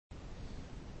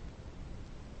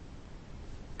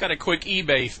got a quick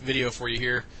eBay video for you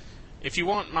here. If you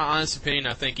want my honest opinion,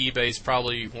 I think eBay is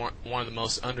probably one of the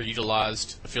most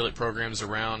underutilized affiliate programs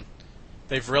around.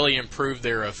 They've really improved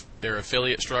their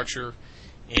affiliate structure,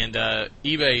 and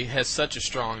eBay has such a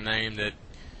strong name that,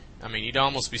 I mean, you'd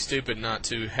almost be stupid not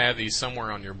to have these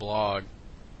somewhere on your blog.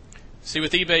 See,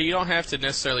 with eBay, you don't have to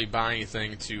necessarily buy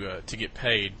anything to get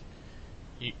paid.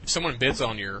 If someone bids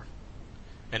on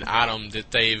an item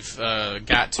that they've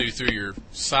got to through your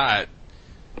site,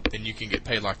 then you can get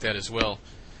paid like that as well.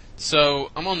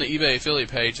 So I'm on the eBay affiliate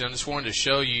page, and I just wanted to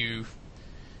show you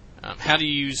how to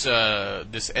use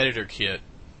this editor kit.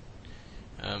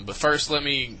 But first, let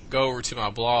me go over to my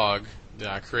blog that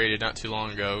I created not too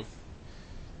long ago.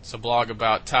 It's a blog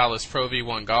about Titleist Pro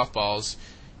V1 golf balls.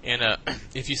 And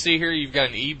if you see here, you've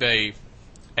got an eBay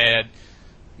ad,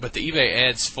 but the eBay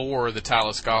ad's for the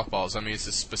Titleist golf balls. I mean, it's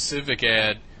a specific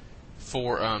ad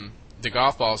for the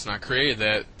golf balls, and I created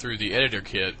that through the editor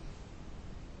kit.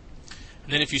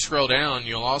 And then if you scroll down,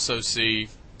 you'll also see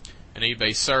an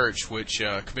eBay search, which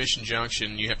Commission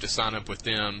Junction, you have to sign up with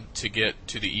them to get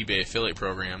to the eBay affiliate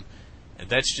program. And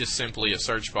that's just simply a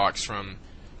search box from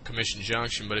Commission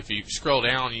Junction. But if you scroll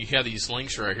down, you have these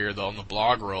links right here though on the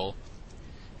blog roll.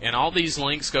 And all these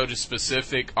links go to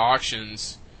specific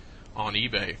auctions on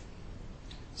eBay.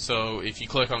 So if you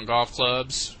click on golf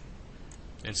clubs,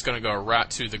 it's going to go right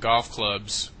to the golf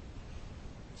clubs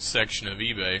section of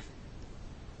eBay.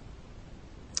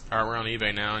 Alright, we're on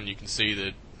eBay now, and you can see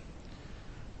that,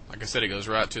 like I said, it goes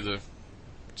right to the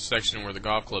section where the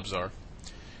golf clubs are.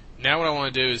 Now what I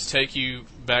want to do is take you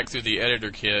back through the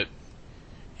editor kit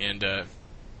and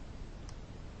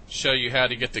show you how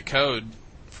to get the code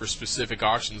for specific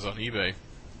auctions on eBay.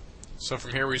 So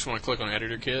from here we just want to click on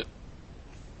editor kit.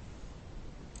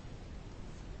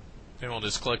 Then we'll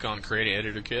just click on create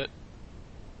editor kit.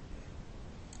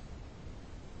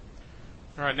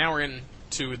 Alright, now we're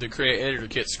into the create editor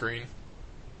kit screen.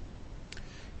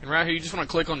 And right here you just want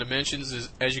to click on dimensions.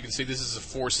 As you can see, this is a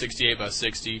 468 by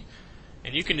 60.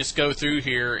 And you can just go through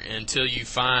here until you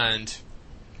find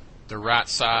the right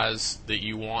size that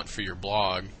you want for your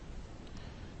blog.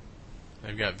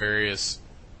 They've got various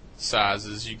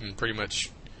sizes. You can they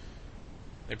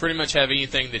pretty much have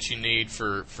anything that you need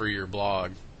for your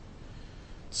blog.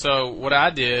 So what I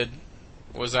did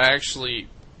was I actually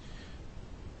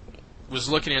was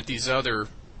looking at the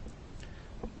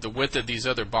width of these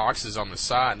other boxes on the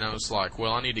site, and I was like,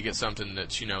 well, I need to get something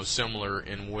that's, similar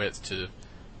in width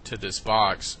to this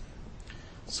box.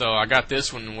 So I got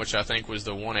this one, which I think was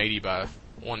the 180 by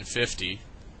 150,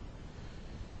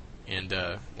 and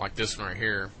like this one right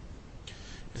here.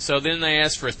 And so then they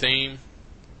asked for a theme.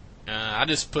 I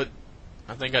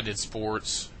think I did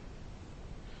sports,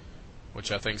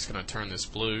 which I think is going to turn this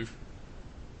blue.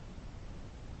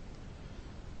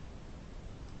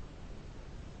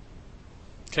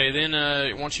 Okay, then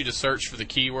it wants you to search for the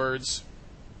keywords.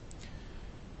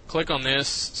 Click on this,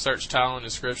 search tile and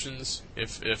descriptions,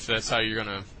 if that's how you're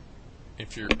gonna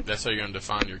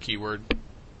define your keyword.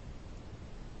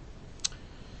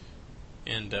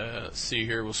 And let's see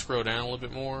here, we'll scroll down a little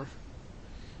bit more.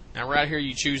 Now right here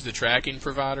you choose the tracking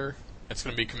provider. That's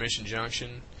going to be Commission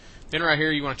Junction. Then right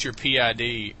here you want your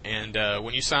PID, and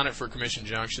when you sign up for Commission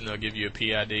Junction, they'll give you a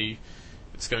PID.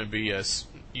 It's going to be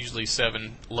usually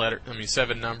 7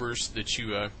 numbers that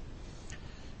you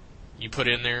put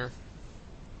in there.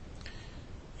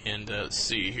 And let's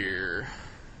see here.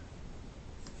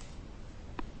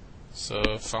 So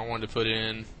if I wanted to put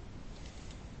in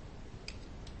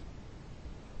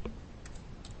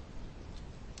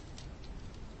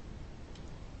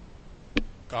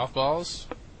golf balls,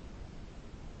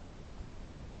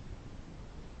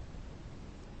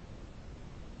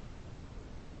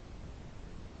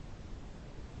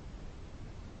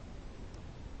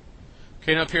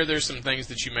 okay, and up here there's some things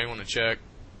that you may want to check.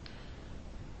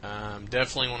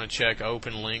 Definitely want to check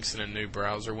open links in a new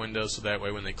browser window, so that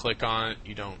way when they click on it,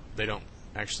 they don't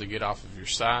actually get off of your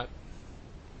site.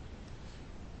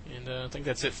 And I think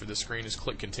that's it for the screen. Just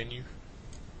click continue.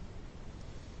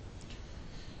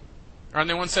 Alright, and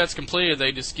then once that's completed,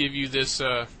 they just give you this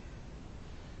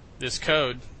this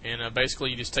code, and basically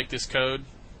you just take this code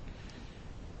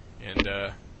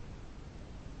and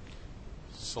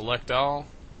select all,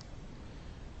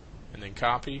 and then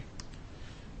copy.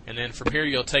 And then from here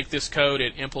you'll take this code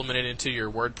and implement it into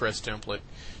your WordPress template.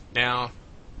 Now,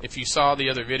 if you saw the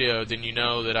other video, then you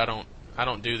know that I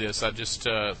don't do this. I just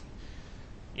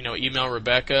email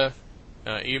Rebecca,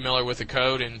 email her with the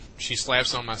code, and she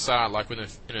slaps on my site like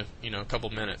within a couple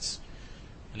minutes.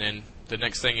 And then the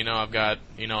next thing you know, I've got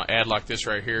an ad like this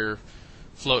right here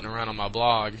floating around on my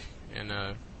blog. And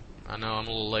I know I'm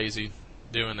a little lazy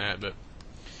doing that. But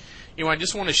anyway, I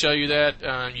just want to show you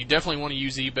that you definitely want to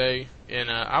use eBay, and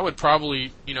I would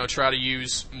probably try to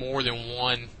use more than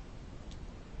one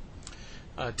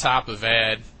type of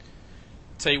ad.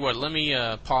 Tell you what, let me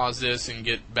pause this and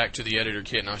get back to the editor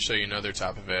kit, and I'll show you another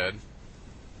type of ad.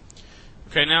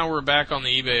 Okay, now we're back on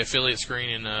the eBay affiliate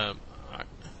screen, and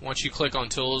once you click on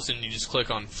tools, and you just click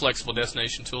on flexible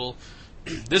destination tool.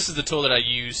 This is the tool that I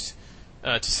used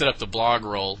to set up the blog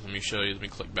roll. Let me show you. Let me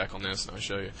click back on this, and I'll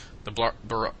show you the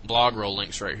blog roll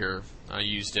links right here. I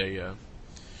used a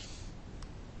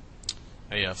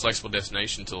flexible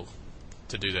destination tool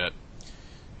to do that.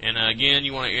 And again,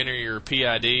 you want to enter your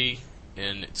PID,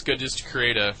 and it's good just to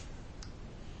create a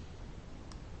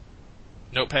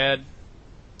notepad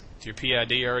with your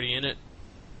PID already in it.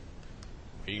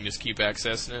 You can just keep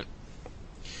accessing it.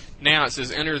 Now it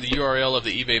says enter the URL of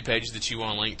the eBay page that you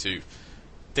want to link to.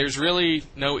 There's really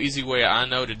no easy way I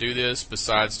know to do this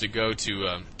besides to go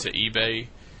to eBay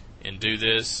and do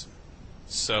this.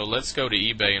 So let's go to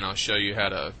eBay, and I'll show you how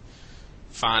to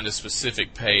find a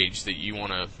specific page that you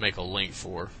want to make a link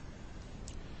for.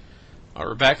 Alright,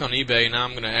 we're back on eBay. Now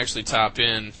I'm going to actually type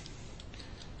in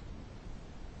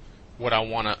what I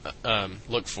want to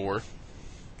look for.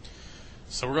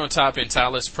 So we're going to type in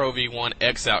Titleist Pro V1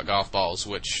 X-Out golf balls,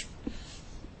 which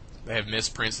they have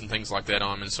misprints and things like that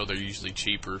on them, and so they're usually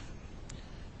cheaper.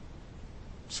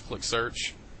 Just click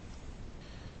search.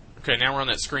 Okay, now we're on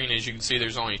that screen. As you can see,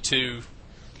 there's only 2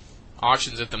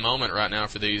 auctions at the moment right now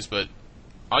for these, but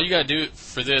all you got to do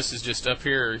for this is just up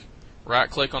here, right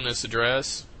click on this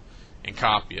address and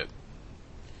copy it.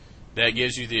 That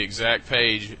gives you the exact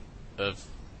page of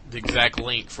the exact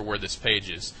link for where this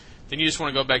page is. Then you just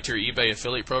want to go back to your eBay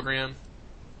affiliate program,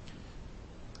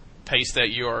 paste that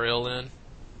URL in.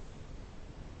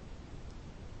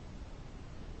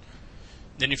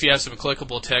 Then if you have some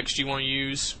clickable text you want to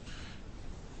use,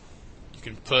 you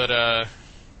can put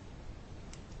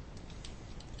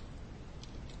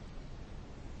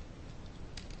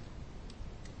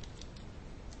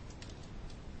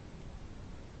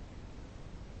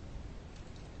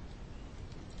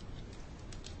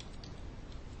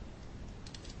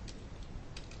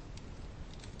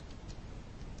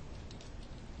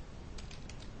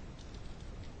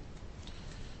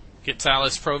get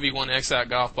Titleist Pro V1 X-Out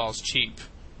golf balls cheap.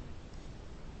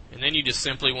 And then you just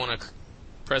simply want to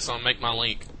press on make my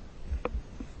link.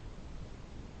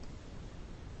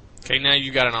 Okay, now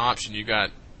you've got an option. You've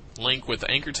got link with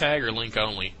anchor tag or link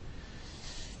only.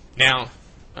 Now,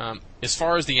 as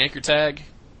far as the anchor tag,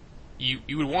 you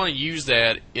would want to use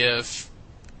that if,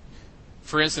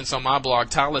 for instance, on my blog,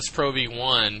 Titleist Pro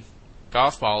V1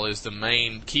 golf ball is the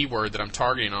main keyword that I'm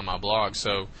targeting on my blog.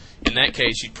 So in that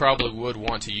case, you probably would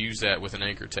want to use that with an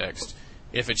anchor text.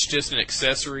 If it's just an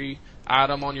accessory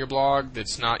item on your blog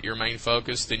that's not your main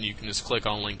focus, then you can just click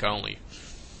on link only.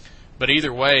 But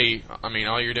either way, I mean,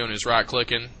 all you're doing is right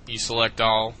clicking, you select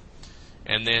all,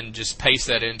 and then just paste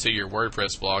that into your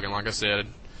WordPress blog. And like I said,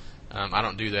 I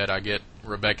don't do that. I get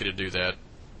Rebecca to do that.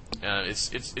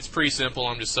 It's pretty simple.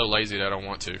 I'm just so lazy that I don't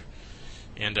want to.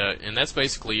 And that's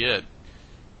basically it.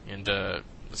 And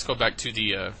let's go back to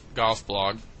the golf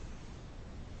blog.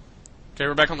 Okay,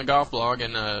 we're back on the golf blog,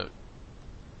 and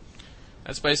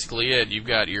that's basically it. You've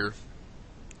got your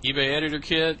eBay editor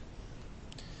kit.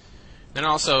 And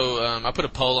also, I put a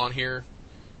poll on here.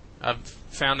 I've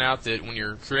found out that when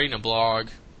you're creating a blog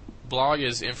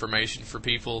is information for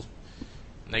people,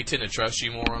 and they tend to trust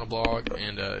you more on a blog.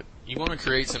 And you want to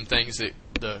create some things that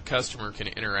the customer can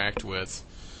interact with,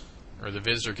 or the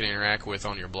visitor can interact with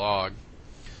on your blog.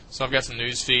 So I've got some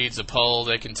news feeds, a poll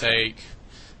they can take,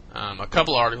 a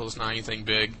couple articles, not anything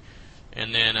big,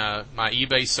 and then my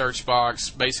eBay search box.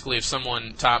 Basically, if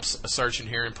someone types a search in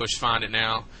here and push find it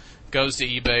now, goes to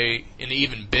eBay and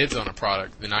even bids on a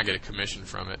product, then I get a commission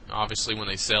from it. Obviously, when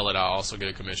they sell it, I also get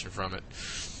a commission from it.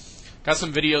 Got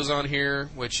some videos on here,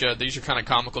 which these are kind of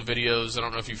comical videos. I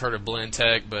don't know if you've heard of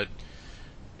Blendtec, but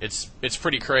it's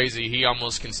pretty crazy. He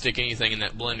almost can stick anything in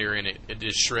that blender and it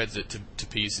just shreds it to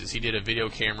pieces. He did a video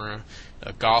camera,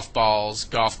 golf balls,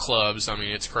 golf clubs. I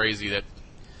mean, it's crazy. That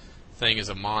thing is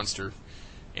a monster.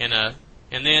 And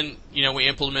then we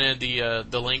implemented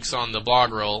the links on the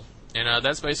blog roll, and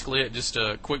that's basically it. Just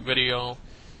a quick video,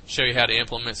 show you how to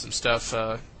implement some stuff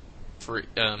for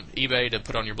eBay to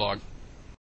put on your blog.